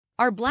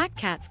Are black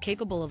cats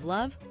capable of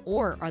love,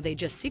 or are they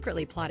just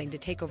secretly plotting to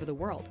take over the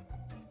world?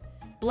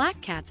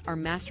 Black cats are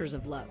masters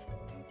of love.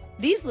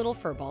 These little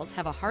furballs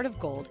have a heart of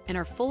gold and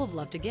are full of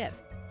love to give.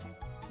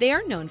 They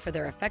are known for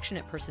their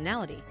affectionate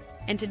personality,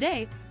 and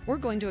today we're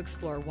going to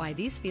explore why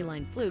these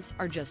feline floofs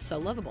are just so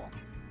lovable.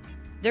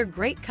 They're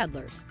great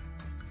cuddlers.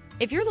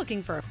 If you're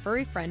looking for a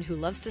furry friend who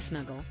loves to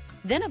snuggle,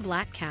 then a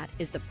black cat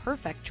is the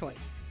perfect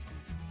choice.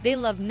 They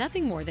love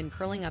nothing more than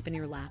curling up in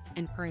your lap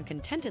and purring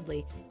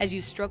contentedly as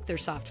you stroke their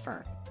soft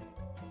fur.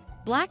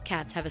 Black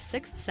cats have a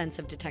sixth sense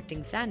of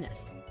detecting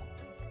sadness.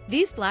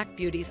 These black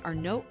beauties are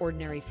no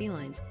ordinary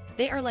felines.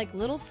 They are like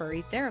little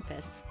furry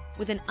therapists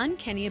with an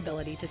uncanny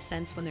ability to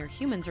sense when their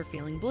humans are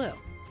feeling blue.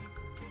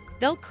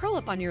 They'll curl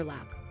up on your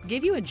lap,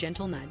 give you a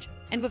gentle nudge,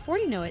 and before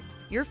you know it,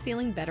 you're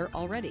feeling better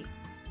already.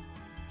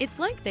 It's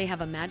like they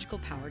have a magical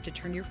power to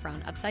turn your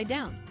frown upside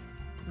down.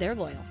 They're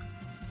loyal.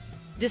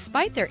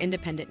 Despite their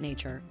independent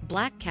nature,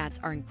 black cats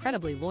are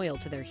incredibly loyal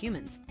to their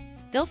humans.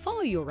 They'll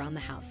follow you around the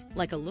house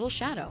like a little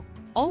shadow,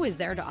 always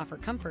there to offer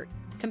comfort,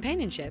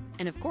 companionship,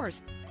 and of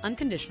course,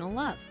 unconditional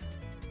love.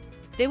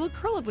 They will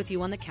curl up with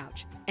you on the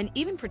couch and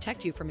even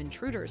protect you from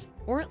intruders,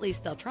 or at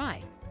least they'll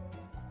try.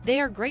 They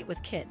are great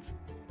with kids.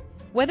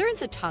 Whether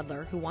it's a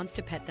toddler who wants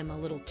to pet them a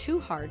little too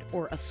hard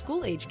or a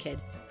school-age kid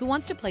who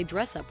wants to play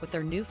dress-up with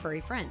their new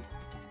furry friend,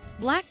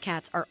 black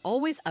cats are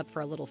always up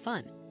for a little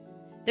fun.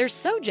 They're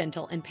so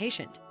gentle and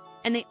patient,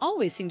 and they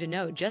always seem to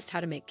know just how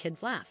to make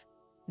kids laugh.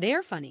 They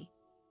are funny.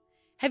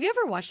 Have you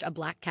ever watched a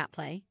black cat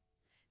play?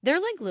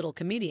 They're like little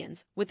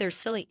comedians with their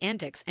silly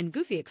antics and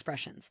goofy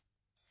expressions.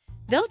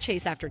 They'll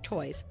chase after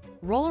toys,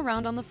 roll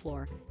around on the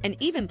floor, and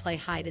even play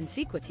hide and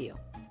seek with you.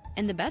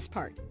 And the best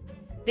part,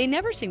 they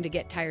never seem to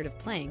get tired of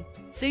playing,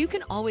 so you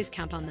can always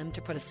count on them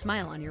to put a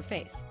smile on your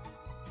face.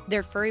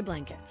 They're furry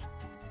blankets.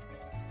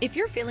 If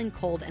you're feeling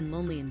cold and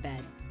lonely in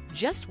bed,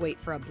 just wait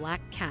for a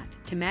black cat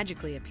to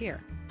magically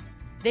appear.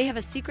 They have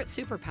a secret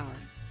superpower.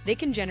 They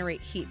can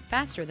generate heat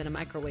faster than a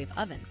microwave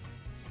oven.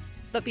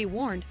 But be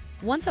warned,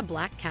 once a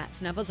black cat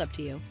snuggles up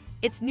to you,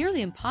 it's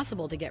nearly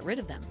impossible to get rid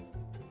of them.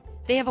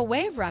 They have a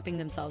way of wrapping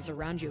themselves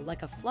around you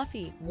like a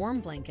fluffy,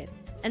 warm blanket,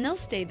 and they'll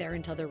stay there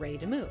until they're ready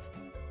to move.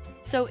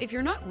 So if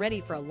you're not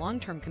ready for a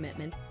long-term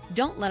commitment,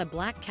 don't let a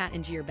black cat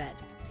into your bed.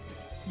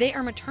 They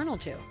are maternal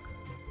too.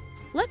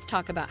 Let's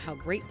talk about how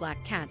great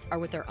black cats are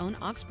with their own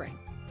offspring.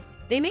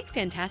 They make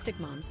fantastic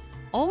moms,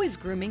 always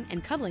grooming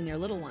and cuddling their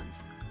little ones.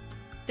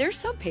 They're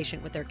so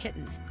patient with their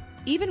kittens,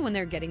 even when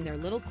they're getting their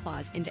little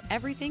claws into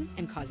everything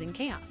and causing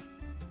chaos.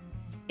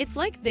 It's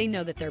like they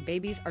know that their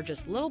babies are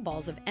just little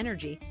balls of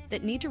energy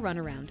that need to run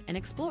around and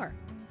explore.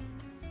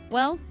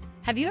 Well,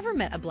 have you ever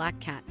met a black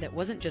cat that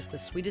wasn't just the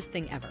sweetest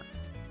thing ever?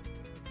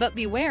 But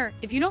beware,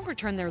 if you don't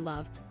return their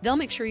love, they'll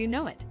make sure you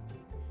know it.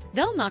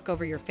 They'll knock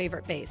over your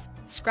favorite vase,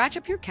 scratch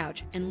up your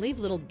couch, and leave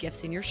little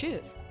gifts in your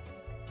shoes.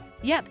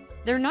 Yep,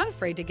 they're not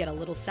afraid to get a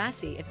little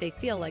sassy if they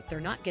feel like they're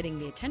not getting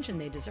the attention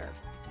they deserve.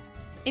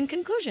 In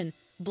conclusion,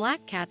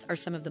 black cats are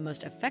some of the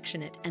most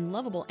affectionate and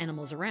lovable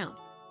animals around.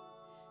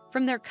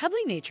 From their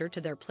cuddly nature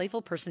to their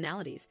playful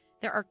personalities,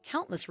 there are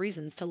countless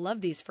reasons to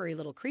love these furry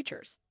little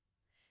creatures.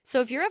 So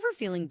if you're ever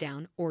feeling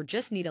down or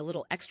just need a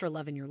little extra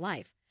love in your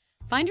life,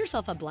 find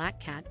yourself a black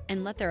cat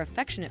and let their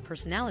affectionate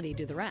personality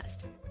do the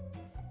rest.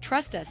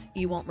 Trust us,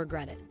 you won't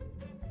regret it.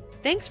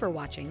 Thanks for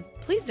watching.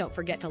 Please don't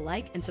forget to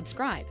like and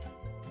subscribe.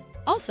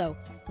 Also,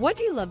 what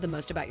do you love the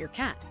most about your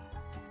cat?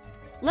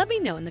 Let me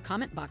know in the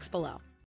comment box below.